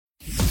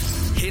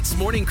Hits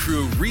Morning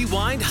Crew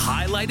Rewind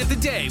Highlight of the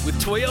Day with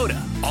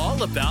Toyota.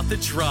 All about the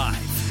drive.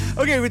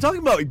 Okay, we're talking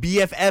about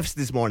BFFs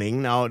this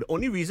morning. Now, the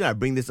only reason I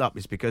bring this up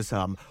is because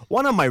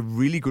one of my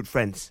really good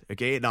friends,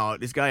 okay, now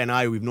this guy and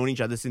I, we've known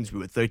each other since we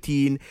were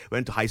 13,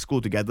 went to high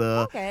school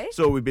together. Okay.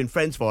 So we've been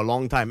friends for a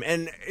long time.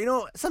 And,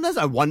 sometimes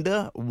I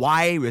wonder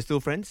why we're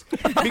still friends.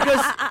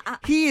 Because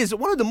he is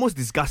one of the most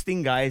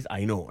disgusting guys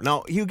I know.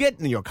 Now, he'll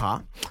get in your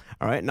car.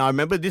 All right. Now, I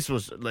remember this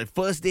was like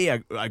first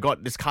day I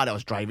got this car that I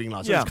was driving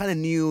last. So it's kind of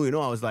new,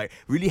 I was like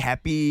really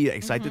happy,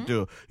 excited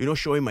to,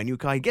 show him my new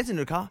car. He gets in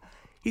the car.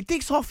 He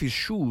takes off his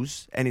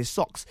shoes and his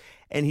socks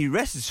and he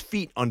rests his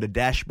feet on the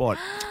dashboard.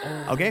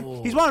 Okay?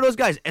 He's one of those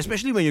guys,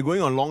 especially when you're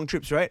going on long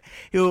trips, right?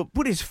 He'll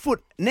put his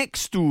foot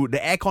next to the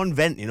aircon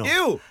vent,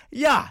 Ew!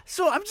 Yeah.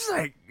 So I'm just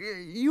like,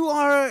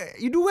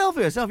 you do well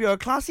for yourself. You're a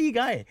classy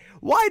guy.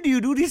 Why do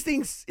you do these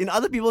things in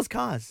other people's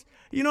cars?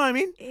 You know what I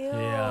mean?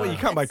 Well, you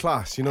can't buy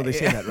class. They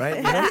say that,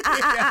 right?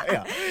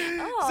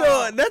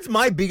 So that's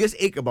my biggest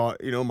ache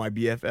about, my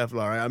BFF,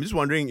 Laura. I'm just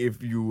wondering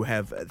if you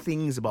have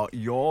things about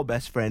your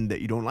best friend that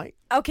you don't like.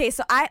 Okay,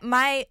 so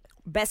my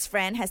best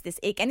friend has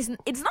this ache, and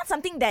it's not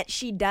something that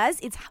she does,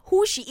 it's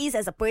who she is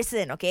as a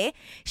person, okay?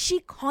 She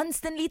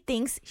constantly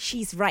thinks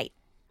she's right.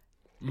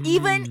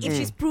 Even if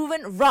she's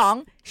proven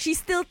wrong, she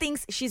still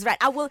thinks she's right.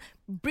 I will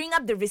bring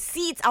up the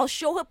receipts. I'll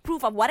show her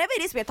proof of whatever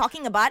it is we're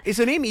talking about. Is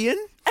her name Ian?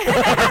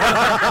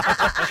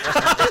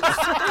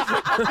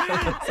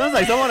 Sounds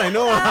like someone I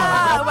know.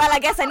 Well, I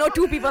guess I know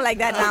two people like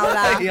that now.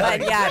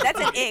 But that's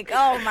an ick.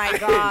 Oh my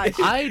gosh.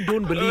 I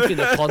don't believe in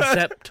the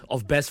concept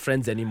of best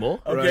friends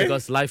anymore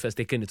because life has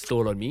taken its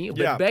toll on me.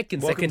 But back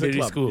in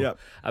secondary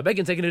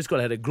school,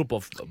 I had a group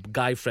of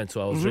guy friends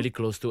who I was really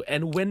close to,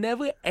 and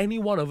whenever any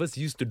one of us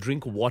used to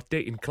drink water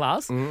in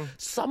class,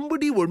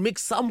 somebody would make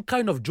some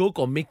kind of joke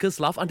or make us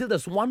laugh until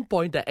there's one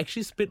point I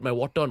actually spit my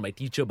water on my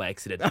teacher by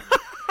accident.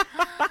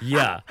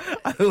 Yeah.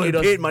 I would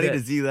have paid money to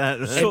see that.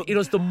 Right? And it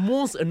was the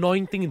most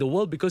annoying thing in the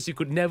world because you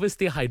could never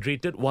stay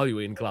hydrated while you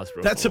were in class,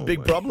 bro. That's a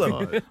big problem.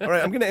 All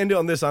right, I'm going to end it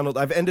on this, Arnold.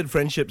 I've ended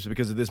friendships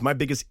because of this. My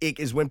biggest ache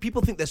is when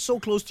people think they're so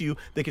close to you,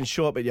 they can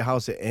show up at your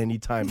house at any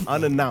time,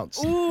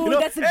 unannounced. Ooh,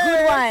 that's a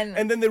good one.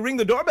 And then they ring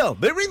the doorbell.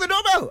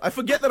 I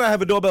forget that I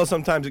have a doorbell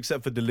sometimes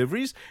except for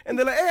deliveries. And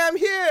they're like, hey, I'm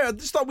here. I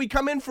just thought we'd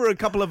come in for a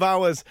couple of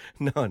hours.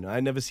 No,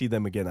 I never see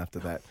them again after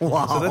that.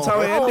 Wow. So that's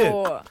how I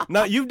ended.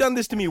 Now, you've done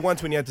this to me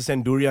once when you had to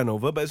send durian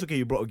over, but it's okay.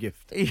 You brought a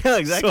gift. Yeah,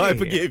 exactly. So I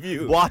forgive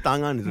you. Buah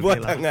tangan is okay.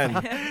 Buah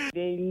tangan.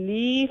 They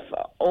leave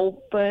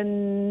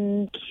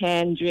open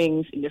canned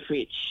drinks in the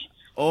fridge.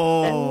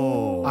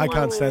 Oh. I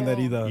can't stand that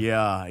either.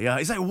 Yeah.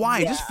 It's like,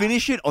 why? Just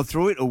finish it or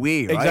throw it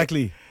away, right?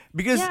 Exactly.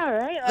 Because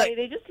Like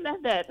they just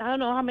left that. I don't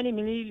know how many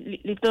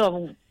milliliter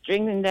of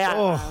drinks in there.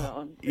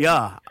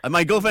 yeah,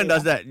 my girlfriend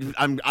does that.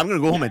 I'm gonna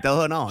go home and tell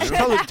her now.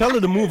 Tell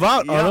her to move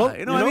out, Arnold.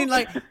 You know what I mean?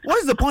 Like, what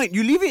is the point?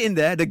 You leave it in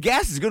there, the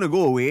gas is gonna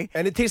go away.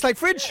 And it tastes like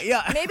fridge.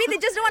 Yeah. Maybe they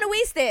just don't want to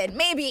waste it.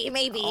 Maybe.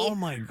 Oh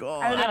my I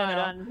God. don't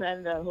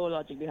understand the whole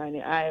logic behind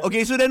it.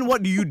 Okay, so then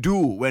what do you do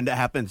when that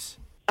happens?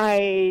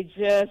 I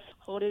just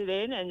hold it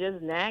in and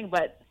just nag,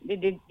 but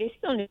they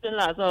still listen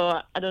lah.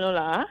 So I don't know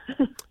lah.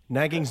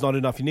 Nagging's not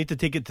enough. You need to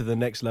take it to the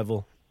next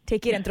level.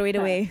 Take it and throw it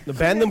away.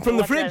 Ban them from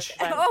the fridge.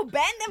 Oh,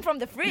 ban them from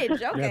the fridge.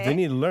 Okay. Yeah, they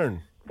need to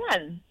learn.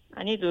 Fun.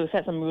 I need to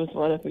set some rules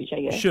for the fridge,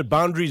 I guess. Should.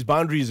 Boundaries,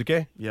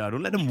 okay? Yeah,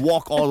 don't let them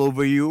walk all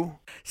over you.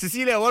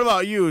 Cecilia, what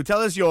about you?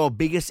 Tell us your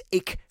biggest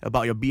ache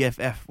about your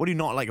BFF. What do you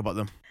not like about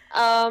them?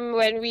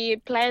 When we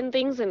plan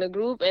things in a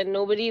group and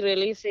nobody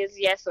really says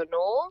yes or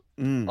no,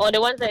 or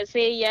the ones that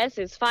say yes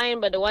is fine,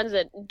 but the ones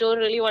that don't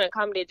really want to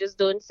come, they just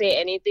don't say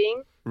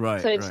anything.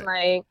 Right. So it's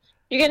like,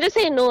 you can just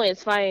say no,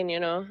 it's fine,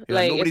 Yeah,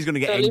 like nobody's going to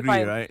get totally angry,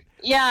 fine. right?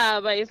 Yeah,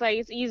 but it's like,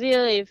 it's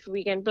easier if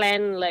we can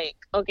plan like,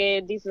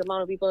 okay, this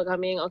amount of people are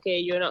coming, okay,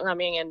 you're not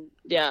coming, and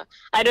yeah.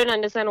 I don't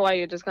understand why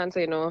you just can't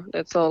say no,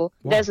 that's all.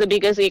 Wow. That's the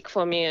biggest ache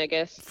for me, I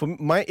guess. For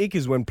my ache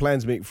is when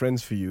plans make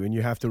friends for you and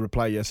you have to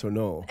reply yes or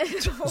no.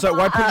 So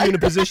why put you in a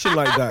position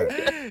like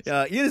that?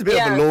 Yeah, Ian is a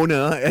bit of a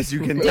loner, as you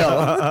can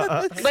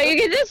tell. But you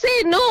can just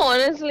say no,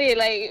 honestly.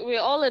 Like,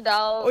 we're all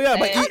adults. Oh yeah,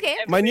 but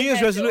my New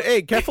Year's resolution.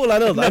 Hey, careful,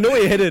 Arnold. I know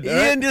where you're headed.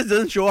 Ian just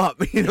doesn't show up.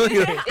 He'll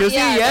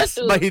say yes,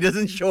 but he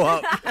doesn't show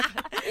up.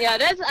 Yeah,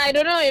 I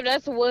don't know if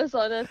that's worse,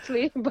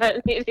 honestly,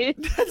 but it is.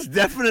 That's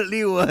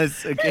definitely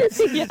worse. Okay.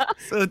 Yeah.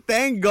 So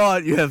thank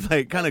God you have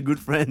like kind of good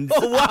friends.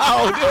 Oh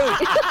wow,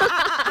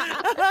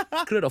 dude.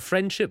 Secret of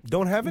friendship.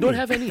 Don't have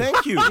any.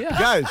 Thank you. Yeah.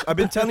 Guys, I've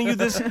been telling you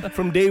this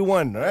from day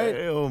one, right?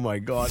 Oh my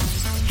God.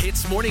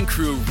 Hits Morning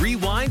Crew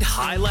Rewind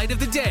Highlight of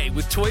the Day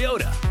with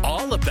Toyota.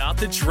 All about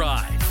the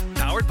drive.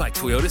 Powered by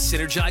Toyota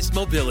Synergized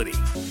Mobility.